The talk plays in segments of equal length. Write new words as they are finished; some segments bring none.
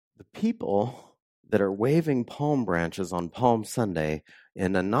people that are waving palm branches on Palm Sunday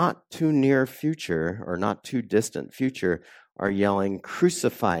in a not too near future or not too distant future are yelling,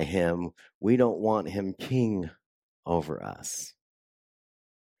 "Crucify him. We don't want him king over us."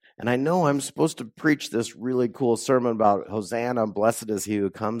 And I know I'm supposed to preach this really cool sermon about Hosanna, blessed is he who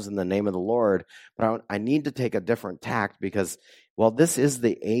comes in the name of the Lord, but I need to take a different tact because, well, this is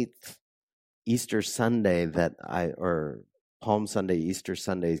the 8th Easter Sunday or Palm Sunday, Easter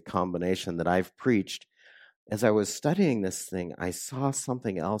Sunday combination that I've preached. As I was studying this thing, I saw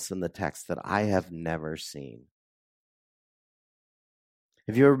something else in the text that I have never seen.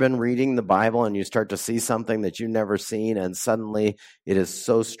 Have you ever been reading the Bible and you start to see something that you've never seen and suddenly it is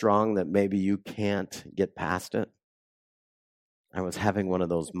so strong that maybe you can't get past it? I was having one of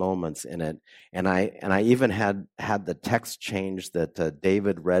those moments in it, and I even had the text change that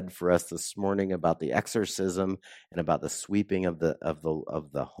David read for us this morning about the exorcism and about the sweeping of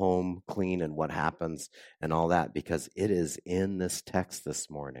the home clean and what happens and all that, because it is in this text this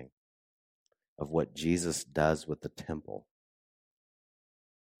morning of what Jesus does with the temple.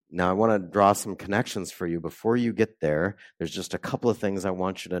 Now, I want to draw some connections for you. Before you get there, there's just a couple of things I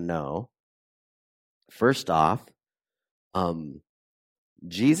want you to know. First off,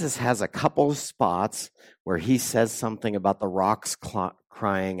 Jesus has a couple of spots where he says something about the rocks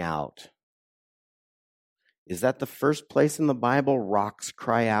crying out. Is that the first place in the Bible rocks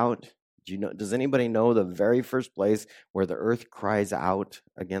cry out? Does anybody know the very first place where the earth cries out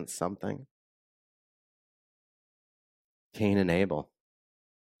against something? Cain and Abel.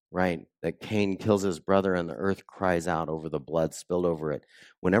 Right, that Cain kills his brother and the earth cries out over the blood spilled over it.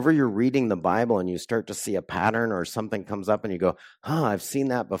 Whenever you're reading the Bible and you start to see a pattern or something comes up and you go, I've seen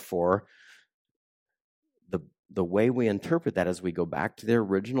that before, the way we interpret that is we go back to the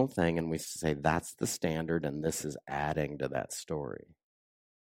original thing and we say that's the standard and this is adding to that story.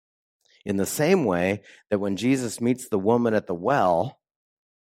 In the same way that when Jesus meets the woman at the well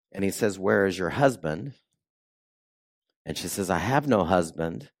and he says, "Where is your husband?" And she says, "I have no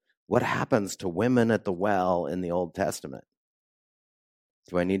husband." What happens to women at the well in the Old Testament?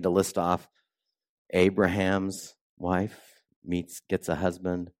 Do I need to list off Abraham's wife gets a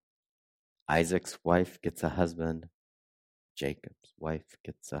husband, Isaac's wife gets a husband, Jacob's wife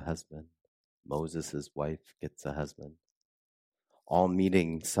gets a husband, Moses' wife gets a husband, all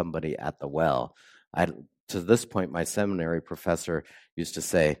meeting somebody at the well. To this point, my seminary professor used to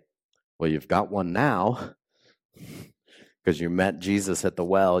say, "Well, you've got one now." Because you met Jesus at the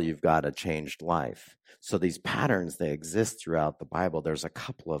well, you've got a changed life. So these patterns, they exist throughout the Bible. There's a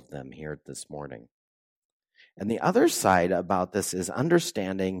couple of them here this morning. And the other side about this is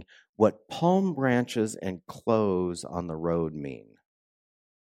understanding what palm branches and clothes on the road mean.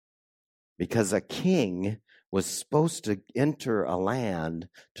 Because a king was supposed to enter a land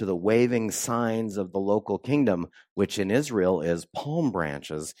to the waving signs of the local kingdom, which in Israel is palm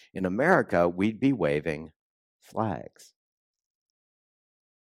branches. In America, we'd be waving flags.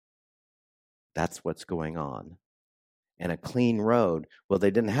 That's what's going on. And a clean road. Well,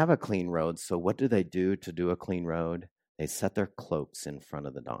 they didn't have a clean road, so what do they do to do a clean road? They set their cloaks in front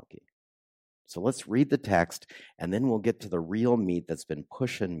of the donkey. So let's read the text, and then we'll get to the real meat that's been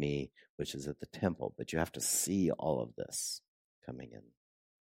pushing me, which is at the temple. But you have to see all of this coming in.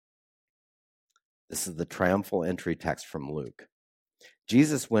 This is the triumphal entry text from Luke.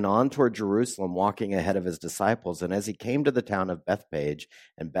 Jesus went on toward Jerusalem, walking ahead of his disciples, and as he came to the town of Bethphage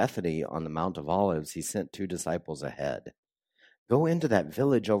and Bethany on the Mount of Olives, he sent 2 disciples ahead. "Go into that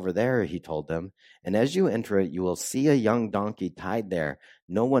village over there," he told them, "and as you enter it, you will see a young donkey tied there.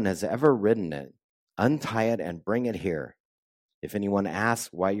 No one has ever ridden it. Untie it and bring it here. If anyone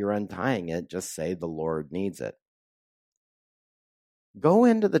asks why you're untying it, just say the Lord needs it. Go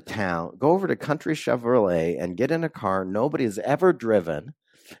into the town, go over to Country Chevrolet and get in a car nobody has ever driven.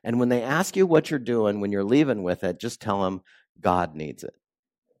 And when they ask you what you're doing when you're leaving with it, just tell them God needs it."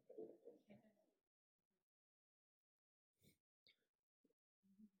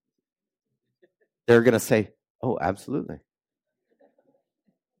 They're going to say, "Oh, absolutely."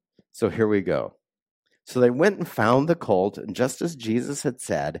 So here we go. So they went and found the colt, and just as Jesus had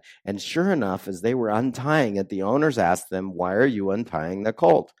said, and sure enough, as they were untying it, the owners asked them, "Why are you untying the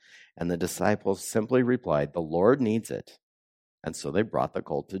colt?" And the disciples simply replied, "The Lord needs it." And so they brought the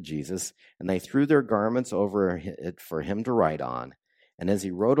colt to Jesus, and they threw their garments over it for him to ride on. And as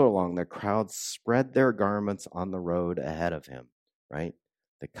he rode along, the crowd spread their garments on the road ahead of him, right?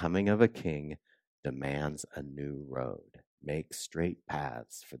 The coming of a king demands a new road. Make straight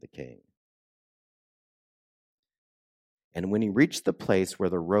paths for the king. And when he reached the place where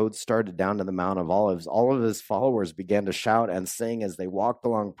the road started down to the Mount of Olives, all of his followers began to shout and sing as they walked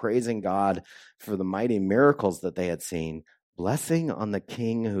along, praising God for the mighty miracles that they had seen. Blessing on the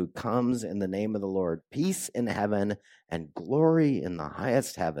King who comes in the name of the Lord, peace in heaven and glory in the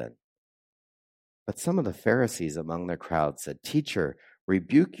highest heaven. But some of the Pharisees among the crowd said, Teacher,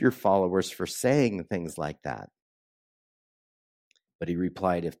 rebuke your followers for saying things like that. But he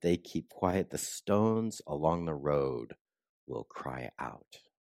replied, if they keep quiet, the stones along the road will cry out.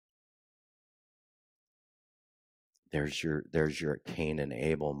 There's your Cain and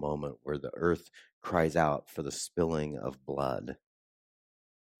Abel moment where the earth cries out for the spilling of blood.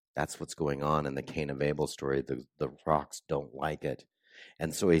 That's what's going on in the Cain and Abel story. The rocks don't like it.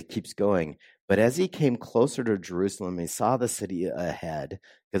 And so he keeps going. But as he came closer to Jerusalem, he saw the city ahead,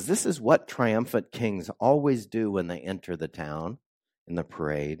 because this is what triumphant kings always do when they enter the town in the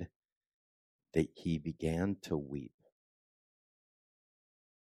parade, that he began to weep.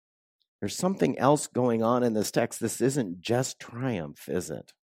 There's something else going on in this text. This isn't just triumph, is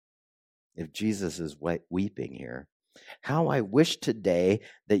it? If Jesus is weeping here. How I wish today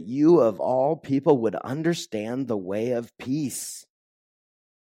that you of all people would understand the way of peace.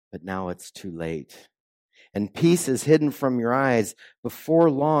 But now it's too late. And peace is hidden from your eyes. Before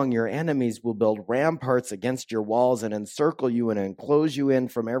long, your enemies will build ramparts against your walls and encircle you and enclose you in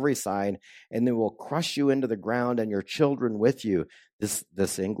from every side, and they will crush you into the ground and your children with you.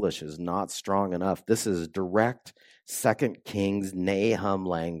 This English is not strong enough. This is direct 2 Kings Nahum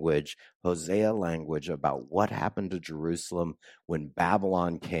language, Hosea language about what happened to Jerusalem when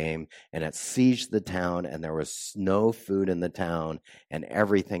Babylon came and it sieged the town and there was no food in the town and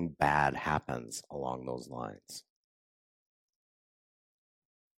everything bad happens along those lines.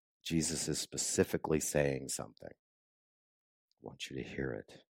 Jesus is specifically saying something. I want you to hear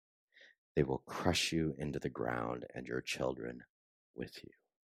it. They will crush you into the ground and your children with you.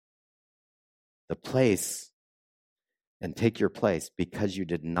 The place, and take your place because you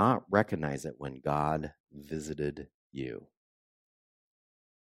did not recognize it when God visited you.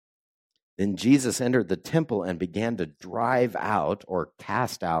 Then Jesus entered the temple and began to drive out, or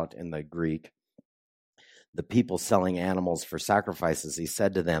cast out in the Greek, the people selling animals for sacrifices. He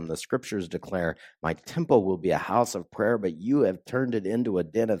said to them, the scriptures declare, my temple will be a house of prayer, but you have turned it into a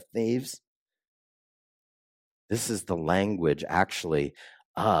den of thieves. This is the language, actually,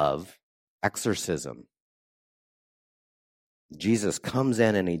 of exorcism. Jesus comes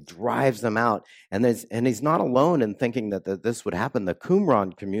in and he drives them out, and he's not alone in thinking that this would happen. The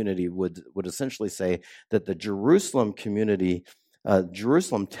Qumran community would essentially say that the Jerusalem community,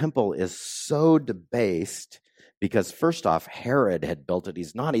 Jerusalem temple is so debased because, first off, Herod had built it.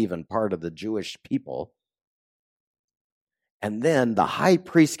 He's not even part of the Jewish people. And then the high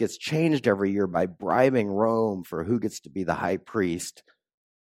priest gets changed every year by bribing Rome for who gets to be the high priest.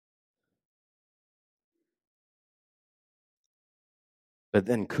 But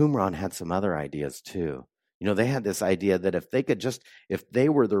then Qumran had some other ideas too. You know, they had this idea that if they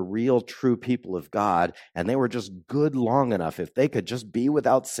were the real true people of God and they were just good long enough, if they could just be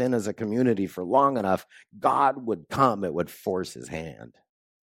without sin as a community for long enough, God would come, it would force his hand.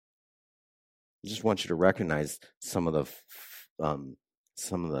 I just want you to recognize some of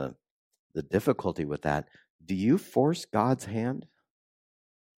the difficulty with that. Do you force God's hand?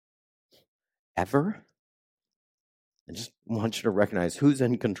 Ever? I just want you to recognize who's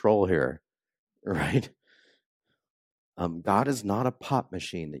in control here, right? God is not a pop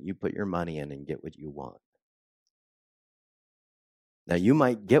machine that you put your money in and get what you want. Now, you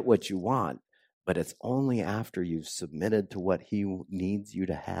might get what you want, but it's only after you've submitted to what he needs you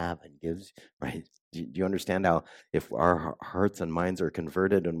to have and gives, right? Do you understand how if our hearts and minds are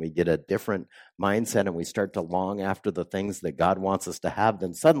converted and we get a different mindset and we start to long after the things that God wants us to have,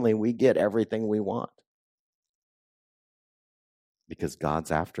 then suddenly we get everything we want. Because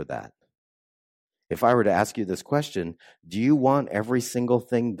God's after that. If I were to ask you this question, do you want every single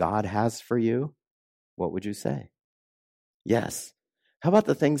thing God has for you? What would you say? Yes. How about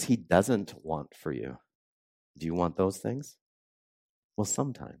the things he doesn't want for you? Do you want those things? Well,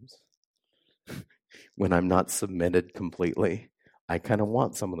 sometimes when I'm not submitted completely, I kind of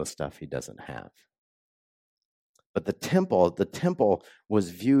want some of the stuff he doesn't have. But the temple was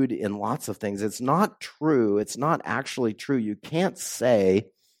viewed in lots of things. It's not true. It's not actually true. You can't say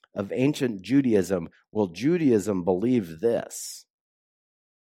of ancient Judaism, well, Judaism believed this.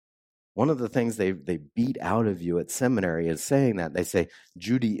 One of the things they beat out of you at seminary is saying that. They say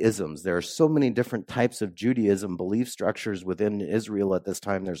Judaisms. There are so many different types of Judaism belief structures within Israel at this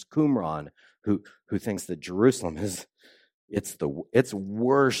time. There's Qumran, who thinks that Jerusalem is it's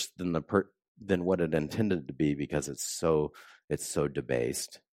worse than than what it intended to be because it's so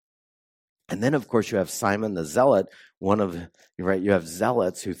debased. And then, of course, you have Simon the Zealot. You have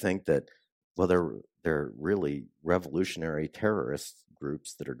zealots who think that, well, they're really revolutionary terrorist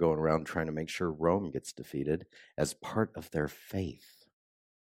groups that are going around trying to make sure Rome gets defeated as part of their faith.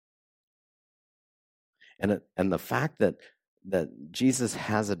 And the fact that Jesus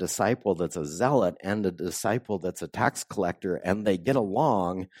has a disciple that's a zealot and a disciple that's a tax collector, and they get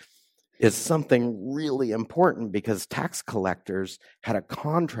along, is something really important, because tax collectors had a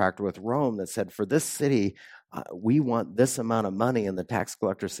contract with Rome that said, for this city, we want this amount of money, and the tax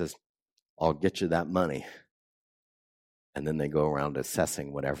collector says, I'll get you that money. And then they go around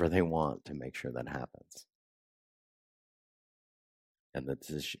assessing whatever they want to make sure that happens. And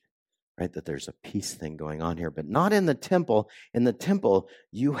that's right, that there's a peace thing going on here, but not in the temple. In the temple,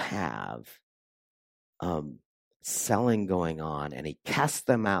 you have selling going on, and he casts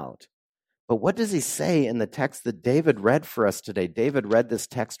them out. But what does he say in the text that David read for us today? David read this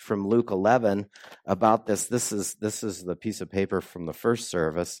text from Luke 11 about this. This is the piece of paper from the first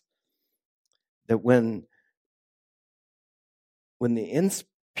service. That when the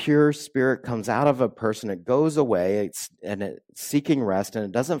impure spirit comes out of a person, it goes away, it's seeking rest, and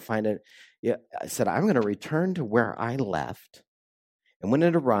it doesn't find it. I said, I'm going to return to where I left. And when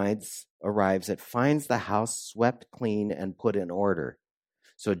it arrives, it finds the house swept clean and put in order.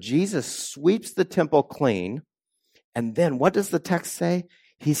 So Jesus sweeps the temple clean, and then what does the text say?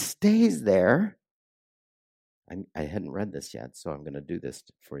 He stays there. I hadn't read this yet, so I'm going to do this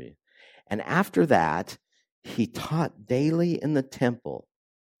for you. And after that, he taught daily in the temple.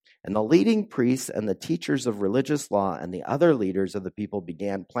 And the leading priests and the teachers of religious law and the other leaders of the people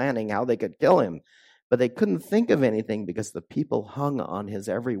began planning how they could kill him. But they couldn't think of anything because the people hung on his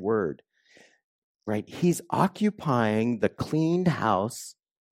every word. Right? He's occupying the cleaned house,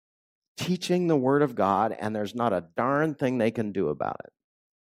 teaching the word of God, and there's not a darn thing they can do about it.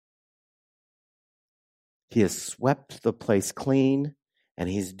 He has swept the place clean, and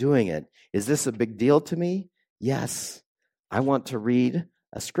he's doing it. Is this a big deal to me? Yes. I want to read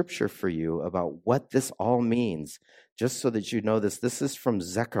a scripture for you about what this all means, just so that you know this. This is from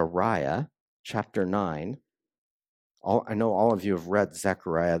Zechariah chapter 9. I know all of you have read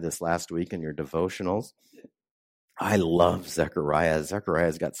Zechariah this last week in your devotionals. I love Zechariah.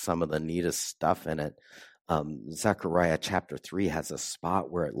 Zechariah's got some of the neatest stuff in it. Zechariah chapter 3 has a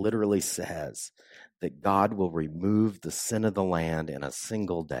spot where it literally says that God will remove the sin of the land in a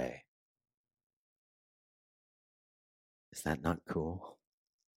single day. Is that not cool?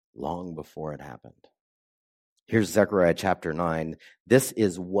 Long before it happened. Here's Zechariah chapter 9. This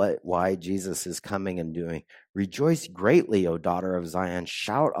is why Jesus is coming and doing. Rejoice greatly, O daughter of Zion.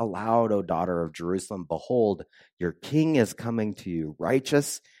 Shout aloud, O daughter of Jerusalem. Behold, your king is coming to you.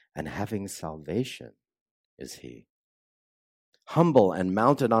 Righteous and having salvation is he. Humble and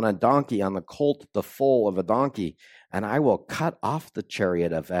mounted on a donkey, on the colt, the foal of a donkey. And I will cut off the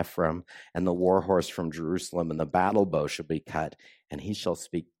chariot of Ephraim and the war horse from Jerusalem, and the battle bow shall be cut, and he shall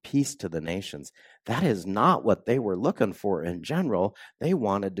speak peace to the nations. That is not what they were looking for in general. They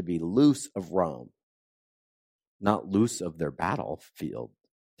wanted to be loose of Rome, not loose of their battlefield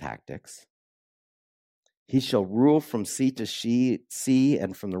tactics. He shall rule from sea to sea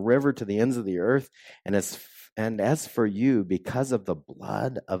and from the river to the ends of the earth. And as for you, because of the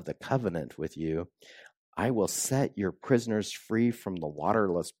blood of the covenant with you, I will set your prisoners free from the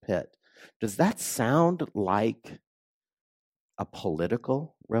waterless pit. Does that sound like a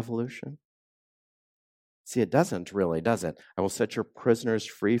political revolution? See, it doesn't really, does it? I will set your prisoners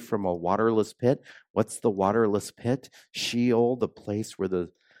free from a waterless pit. What's the waterless pit? Sheol, the place where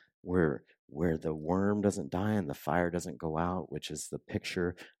the worm doesn't die and the fire doesn't go out, which is the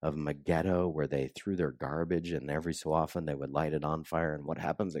picture of Megiddo, where they threw their garbage and every so often they would light it on fire. And what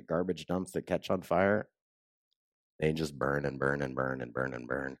happens at garbage dumps that catch on fire? They just burn and burn and burn and burn and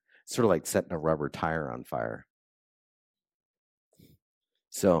burn. Sort of like setting a rubber tire on fire.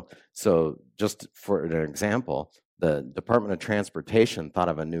 So just for an example, the Department of Transportation thought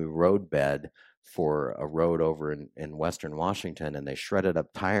of a new road bed for a road over in Western Washington, and they shredded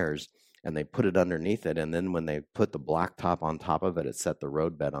up tires and they put it underneath it. And then when they put the blacktop on top of it, it set the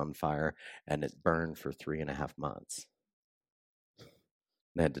roadbed on fire and it burned for 3.5 months.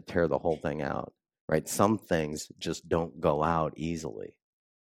 They had to tear the whole thing out, right? Some things just don't go out easily.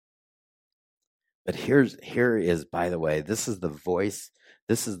 But here is, by the way, this is the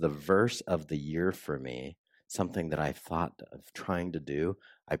verse of the year for me, something that I thought of trying to do.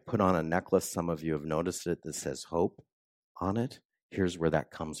 I put on a necklace, some of you have noticed it, that says hope on it. Here's where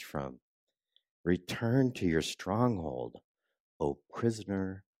that comes from. Return to your stronghold, O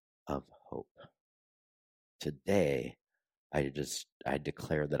prisoner of hope. Today, I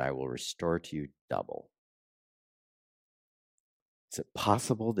declare that I will restore to you double. Is it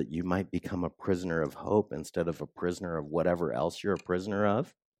possible that you might become a prisoner of hope instead of a prisoner of whatever else you're a prisoner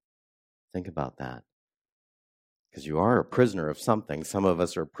of? Think about that. Because you are a prisoner of something. Some of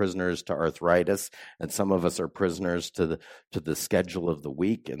us are prisoners to arthritis, and some of us are prisoners to the schedule of the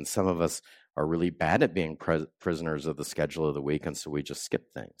week, and some of us are really bad at being prisoners of the schedule of the week, and so we just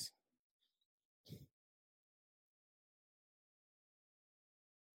skip things.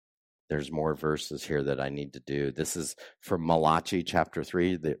 There's more verses here that I need to do. This is from Malachi chapter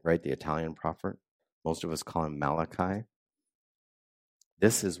 3, the Italian prophet. Most of us call him Malachi.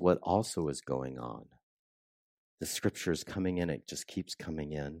 This is what also is going on. The scripture is coming in. It just keeps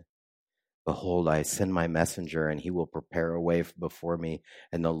coming in. Behold, I send my messenger, and he will prepare a way before me.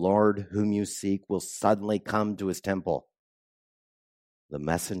 And the Lord whom you seek will suddenly come to his temple. The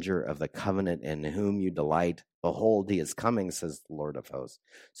messenger of the covenant in whom you delight. Behold, he is coming, says the Lord of hosts.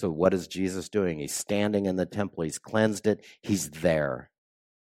 So what is Jesus doing? He's standing in the temple. He's cleansed it. He's there.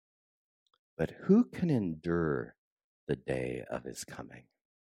 But who can endure the day of his coming?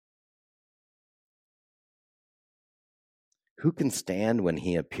 Who can stand when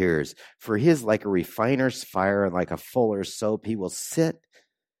he appears? For he is like a refiner's fire and like a fuller's soap. He will sit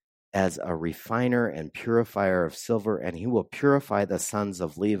as a refiner and purifier of silver, and he will purify the sons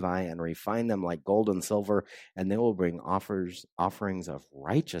of Levi and refine them like gold and silver, and they will bring offerings of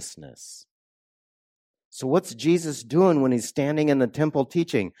righteousness. So what's Jesus doing when he's standing in the temple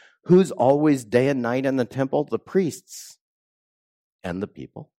teaching? Who's always day and night in the temple? The priests and the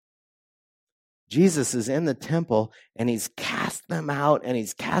people. Jesus is in the temple, and he's cast them out, and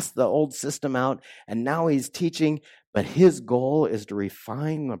he's cast the old system out, and now he's teaching, but his goal is to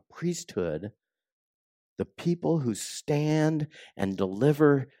refine the priesthood, the people who stand and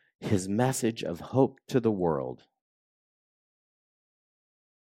deliver his message of hope to the world.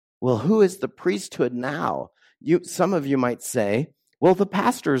 Well, who is the priesthood now? Some of you might say, well, the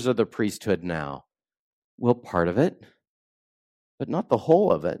pastors are the priesthood now. Well, part of it, but not the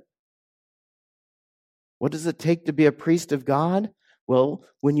whole of it. What does it take to be a priest of God? Well,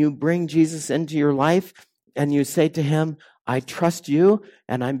 when you bring Jesus into your life and you say to him, I trust you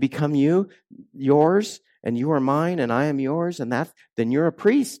and I become yours, and you are mine and I am yours, and then you're a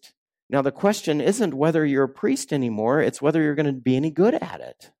priest. Now, the question isn't whether you're a priest anymore, it's whether you're going to be any good at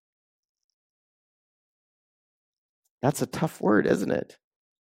it. That's a tough word, isn't it?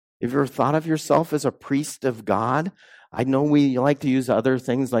 Have you ever thought of yourself as a priest of God? I know we like to use other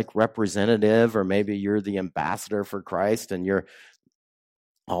things like representative, or maybe you're the ambassador for Christ and you're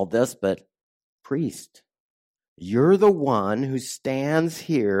all this, but priest. You're the one who stands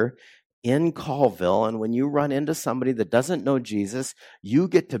here in Colville, and when you run into somebody that doesn't know Jesus, you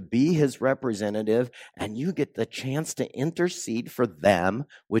get to be his representative, and you get the chance to intercede for them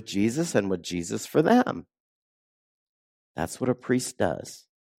with Jesus and with Jesus for them. That's what a priest does.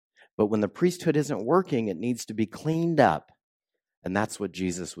 But when the priesthood isn't working, it needs to be cleaned up. And that's what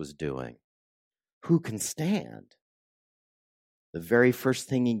Jesus was doing. Who can stand? The very first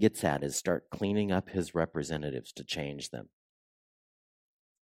thing he gets at is start cleaning up his representatives to change them.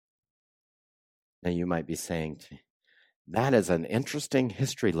 Now you might be saying, that is an interesting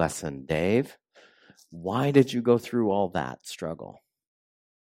history lesson, Dave. Why did you go through all that struggle?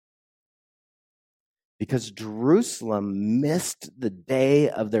 Because Jerusalem missed the day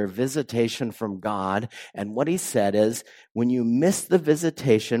of their visitation from God. And what he said is, when you miss the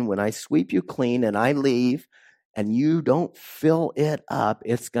visitation, when I sweep you clean and I leave, and you don't fill it up,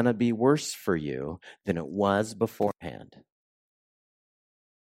 it's going to be worse for you than it was beforehand.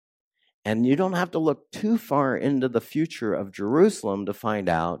 And you don't have to look too far into the future of Jerusalem to find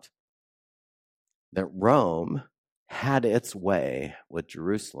out that Rome had its way with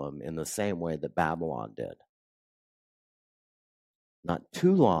Jerusalem in the same way that Babylon did. Not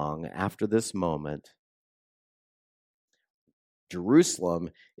too long after this moment,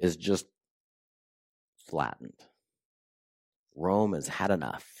 Jerusalem is just flattened. Rome has had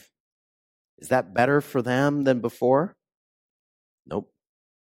enough. Is that better for them than before? Nope.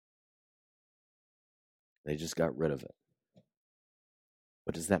 They just got rid of it.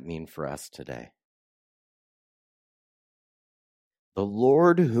 What does that mean for us today? The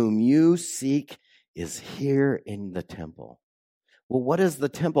Lord whom you seek is here in the temple. Well, what is the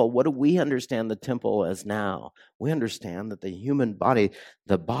temple? What do we understand the temple as now? We understand that the human body,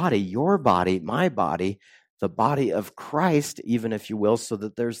 the body, your body, my body, the body of Christ, even if you will, so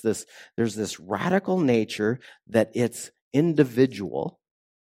that there's this radical nature that it's individual,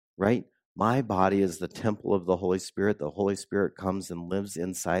 right? My body is the temple of the Holy Spirit. The Holy Spirit comes and lives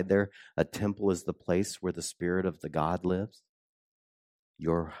inside there. A temple is the place where the Spirit of the God lives.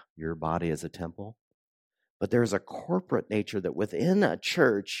 Your body is a temple. But there's a corporate nature that within a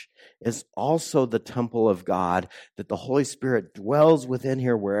church is also the temple of God, that the Holy Spirit dwells within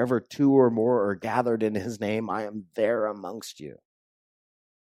here wherever two or more are gathered in his name. I am there amongst you.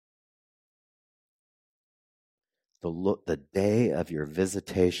 The day of your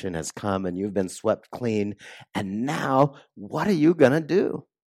visitation has come and you've been swept clean. And now, what are you going to do?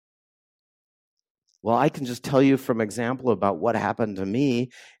 Well, I can just tell you from example about what happened to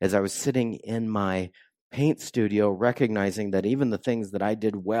me as I was sitting in my paint studio, recognizing that even the things that I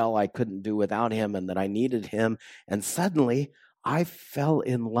did well, I couldn't do without him and that I needed him. And suddenly I fell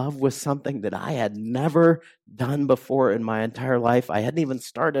in love with something that I had never done before in my entire life. I hadn't even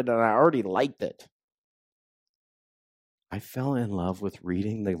started and I already liked it. I fell in love with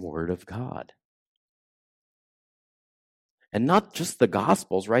reading the Word of God. And not just the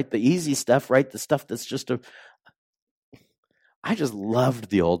Gospels, right? The easy stuff, right? The stuff that's just I just loved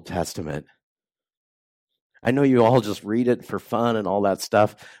the Old Testament. I know you all just read it for fun and all that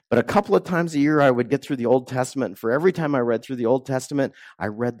stuff, but a couple of times a year I would get through the Old Testament, and for every time I read through the Old Testament, I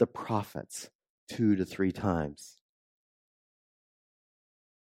read the prophets 2 to 3 times.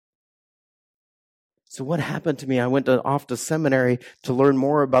 So what happened to me? I went off to seminary to learn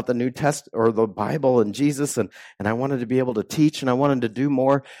more about the New Testament or the Bible and Jesus, and I wanted to be able to teach and I wanted to do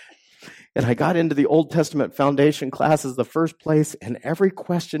more. And I got into the Old Testament foundation classes the first place, and every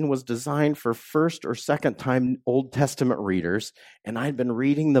question was designed for first or second time Old Testament readers. And I'd been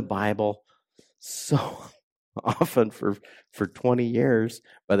reading the Bible so often for 20 years.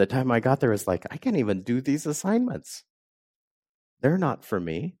 By the time I got there, it's like, I can't even do these assignments. They're not for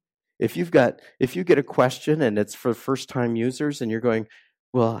me. If you get a question and it's for first-time users and you're going,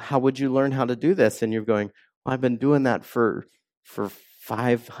 well, how would you learn how to do this? And you're going, well, I've been doing that for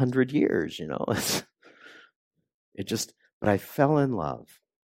 500 years, you know. But I fell in love.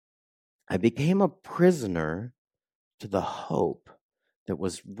 I became a prisoner to the hope that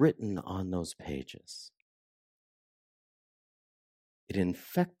was written on those pages. It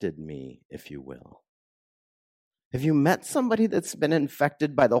infected me, if you will. Have you met somebody that's been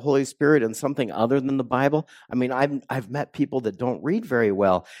infected by the Holy Spirit and something other than the Bible? I mean, I've met people that don't read very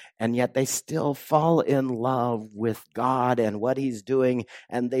well, and yet they still fall in love with God and what he's doing,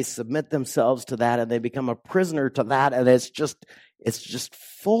 and they submit themselves to that, and they become a prisoner to that, and it's just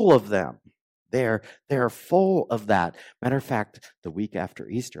full of them. They're full of that. Matter of fact, the week after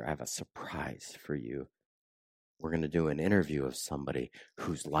Easter, I have a surprise for you. We're going to do an interview of somebody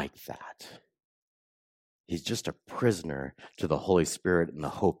who's like that. He's just a prisoner to the Holy Spirit and the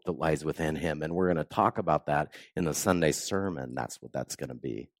hope that lies within him. And we're going to talk about that in the Sunday sermon. That's what that's going to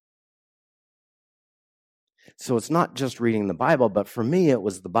be. So it's not just reading the Bible, but for me, it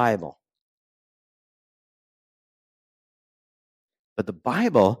was the Bible. But the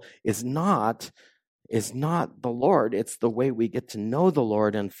Bible is not the Lord. It's the way we get to know the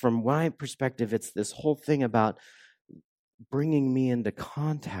Lord. And from my perspective, it's this whole thing about bringing me into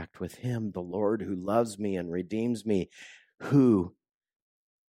contact with him, the Lord who loves me and redeems me, who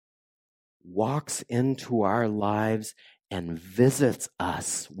walks into our lives and visits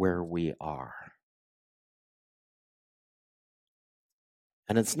us where we are.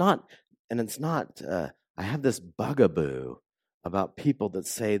 And it's not, I have this bugaboo about people that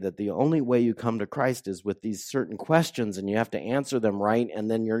say that the only way you come to Christ is with these certain questions and you have to answer them right,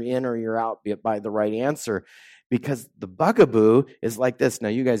 and then you're in or you're out by the right answer. Because the bugaboo is like this. Now,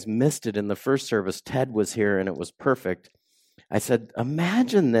 you guys missed it in the first service. Ted was here, and it was perfect. I said,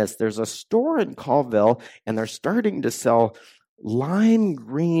 imagine this. There's a store in Colville, and they're starting to sell lime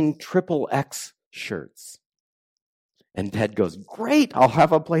green XXX shirts. And Ted goes, great, I'll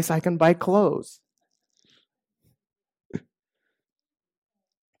have a place I can buy clothes.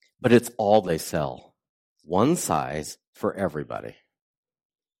 But it's all they sell. One size for everybody.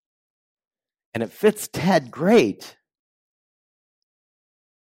 And it fits Ted great.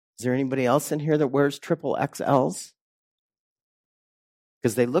 Is there anybody else in here that wears XXXs?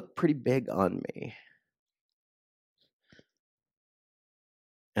 Because they look pretty big on me.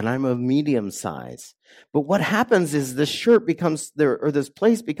 And I'm a medium size. But what happens is this shirt becomes there, or this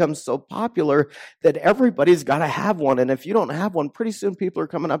place becomes so popular that everybody's got to have one. And if you don't have one, pretty soon people are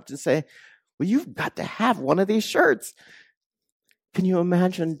coming up to say, well, you've got to have one of these shirts. Can you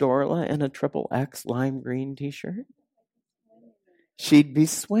imagine Dorla in a XXX lime green t-shirt? She'd be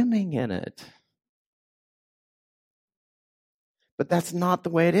swimming in it. But that's not the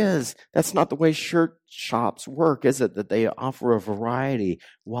way it is. That's not the way shirt shops work, is it? That they offer a variety.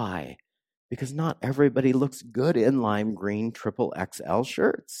 Why? Because not everybody looks good in lime green triple XL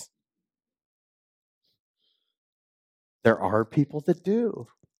shirts. There are people that do.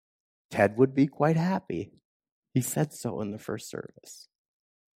 Ted would be quite happy. He said so in the first service.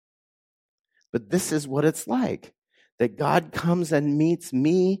 But this is what it's like, that God comes and meets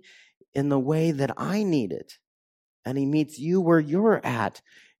me in the way that I need it. And he meets you where you're at.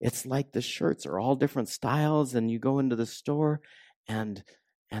 It's like the shirts are all different styles, and you go into the store and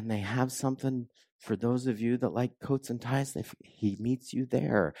they have something for those of you that like coats and ties. He meets you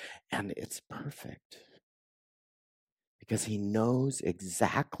there, and it's perfect. Because he knows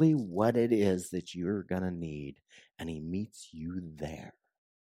exactly what it is that you're going to need, and he meets you there.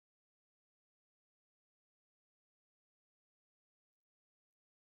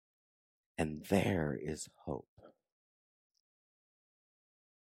 And there is hope.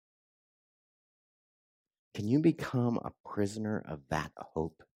 Can you become a prisoner of that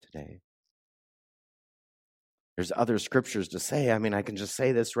hope today? There's other scriptures to say. I mean, I can just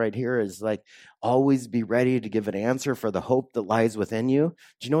say this right here is like, always be ready to give an answer for the hope that lies within you.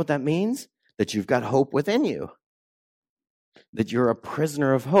 Do you know what that means? That you've got hope within you. That you're a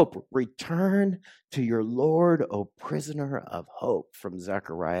prisoner of hope. Return to your Lord, O prisoner of hope, from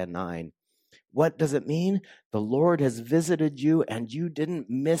Zechariah 9. What does it mean? The Lord has visited you, and you didn't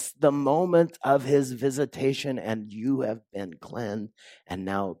miss the moment of his visitation, and you have been cleansed, and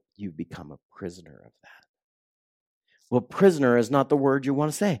now you become a prisoner of that. Well, prisoner is not the word you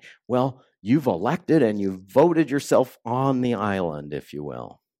want to say. Well, you've elected and you've voted yourself on the island, if you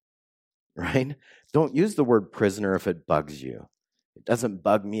will, right? Don't use the word prisoner if it bugs you. It doesn't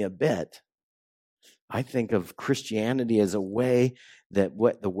bug me a bit. I think of Christianity as a way that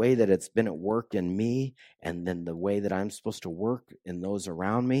the way that it's been at work in me, and then the way that I'm supposed to work in those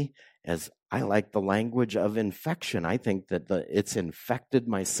around me, as I like the language of infection. I think that it's infected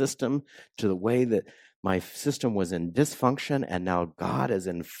my system to the way that my system was in dysfunction, and now God has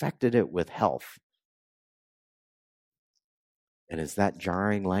infected it with health. And is that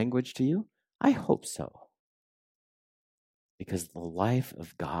jarring language to you? I hope so. Because the life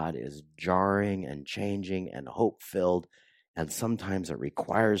of God is jarring and changing and hope-filled, and sometimes it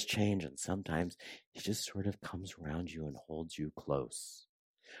requires change, and sometimes he just sort of comes around you and holds you close.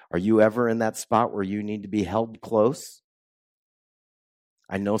 Are you ever in that spot where you need to be held close?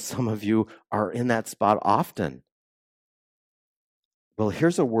 I know some of you are in that spot often. Well,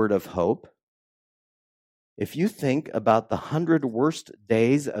 here's a word of hope. If you think about the 100 worst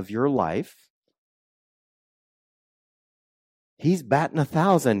days of your life, he's batting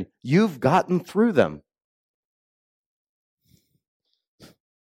 1,000. You've gotten through them.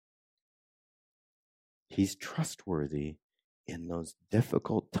 He's trustworthy in those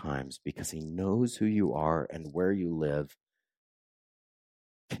difficult times because he knows who you are and where you live.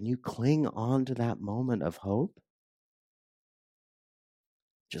 Can you cling on to that moment of hope?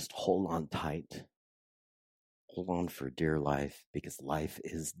 Just hold on tight. Hold on for dear life, because life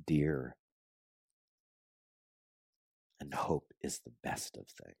is dear. And hope is the best of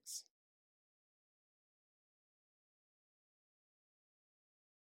things.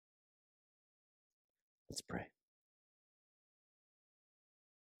 Let's pray.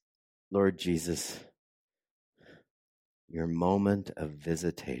 Lord Jesus, your moment of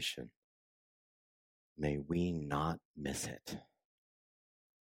visitation, may we not miss it.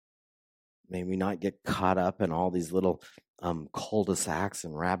 May we not get caught up in all these little cul-de-sacs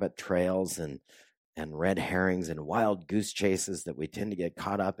and rabbit trails and red herrings and wild goose chases that we tend to get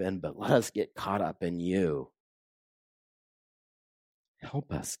caught up in, but let us get caught up in you.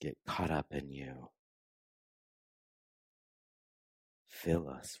 Help us get caught up in you. Fill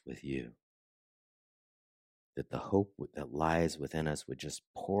us with you. That the hope that lies within us would just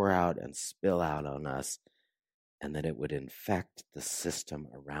pour out and spill out on us, and that it would infect the system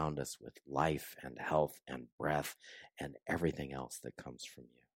around us with life and health and breath and everything else that comes from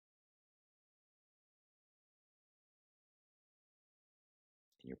you.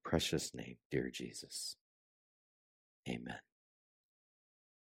 In your precious name, dear Jesus. Amen.